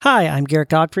Hi, I'm Garrett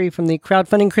Godfrey from the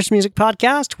Crowdfunding Christian Music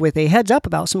Podcast with a heads up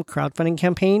about some crowdfunding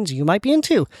campaigns you might be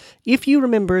into. If you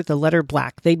remember The Letter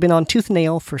Black, they'd been on Tooth and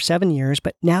Nail for 7 years,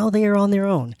 but now they are on their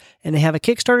own, and they have a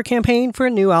Kickstarter campaign for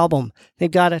a new album. They've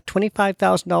got a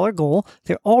 $25,000 goal.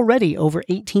 They're already over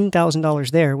 $18,000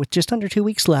 there with just under 2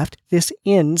 weeks left. This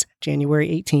ends January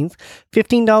 18th.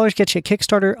 $15 gets you a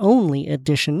Kickstarter-only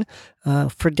edition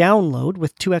for download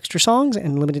with 2 extra songs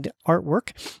and limited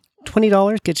artwork.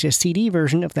 $20 gets you a CD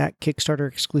version of that Kickstarter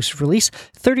exclusive release.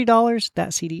 $30,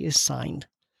 that CD is signed.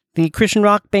 The Christian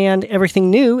rock band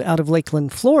Everything New out of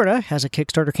Lakeland, Florida has a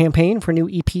Kickstarter campaign for a new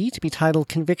EP to be titled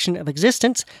Conviction of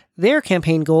Existence. Their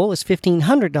campaign goal is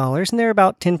 $1,500, and they're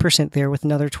about 10% there with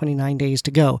another 29 days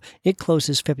to go. It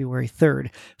closes February 3rd.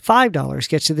 $5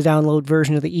 gets you the download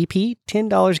version of the EP.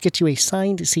 $10 gets you a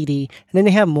signed CD, and then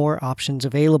they have more options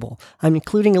available. I'm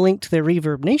including a link to their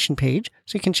Reverb Nation page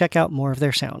so you can check out more of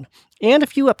their sound. And a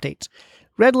few updates.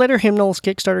 Red Letter Hymnal's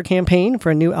Kickstarter campaign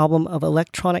for a new album of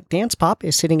electronic dance pop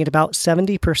is sitting at about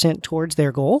 70% towards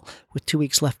their goal, with 2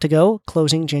 weeks left to go,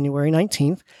 closing January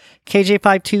 19th.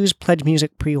 KJ52's Pledge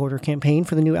Music pre-order campaign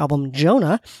for the new album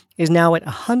Jonah is now at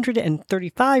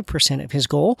 135% of his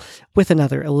goal, with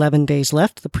another 11 days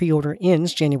left. The pre-order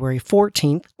ends January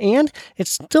 14th, and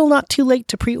it's still not too late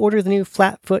to pre-order the new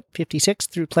Flatfoot 56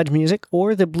 through Pledge Music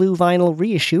or the blue vinyl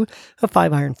reissue of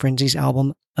Five Iron Frenzy's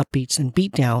album Upbeats and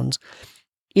Beatdowns.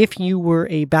 If you were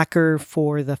a backer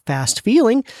for the Fast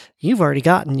Feeling, you've already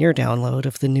gotten your download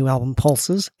of the new album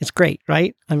Pulses. It's great,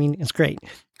 right? I mean, it's great.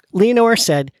 Leonore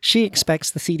said she expects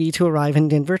the CD to arrive in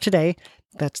Denver today.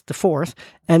 That's the 4th,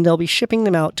 and they'll be shipping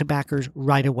them out to backers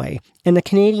right away. And the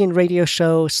Canadian radio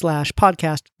show /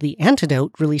 podcast, The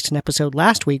Antidote, released an episode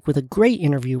last week with a great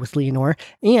interview with Leonore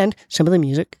and some of the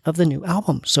music of the new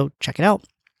album, so check it out.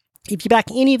 If you back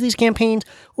any of these campaigns,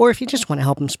 or if you just want to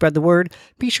help them spread the word,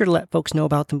 be sure to let folks know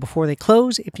about them before they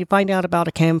close. If you find out about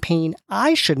a campaign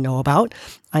I should know about,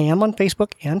 I am on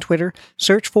Facebook and Twitter.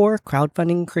 Search for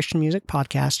Crowdfunding Christian Music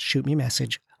Podcast. Shoot me a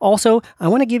message. Also, I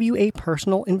want to give you a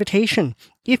personal invitation.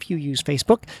 If you use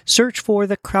Facebook, search for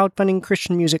the Crowdfunding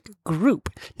Christian Music group.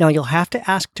 Now, you'll have to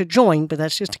ask to join, but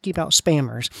that's just to keep out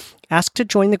spammers. Ask to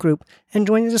join the group and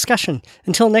join the discussion.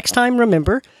 Until next time,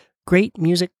 remember, great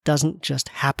music doesn't just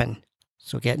happen,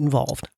 so get involved.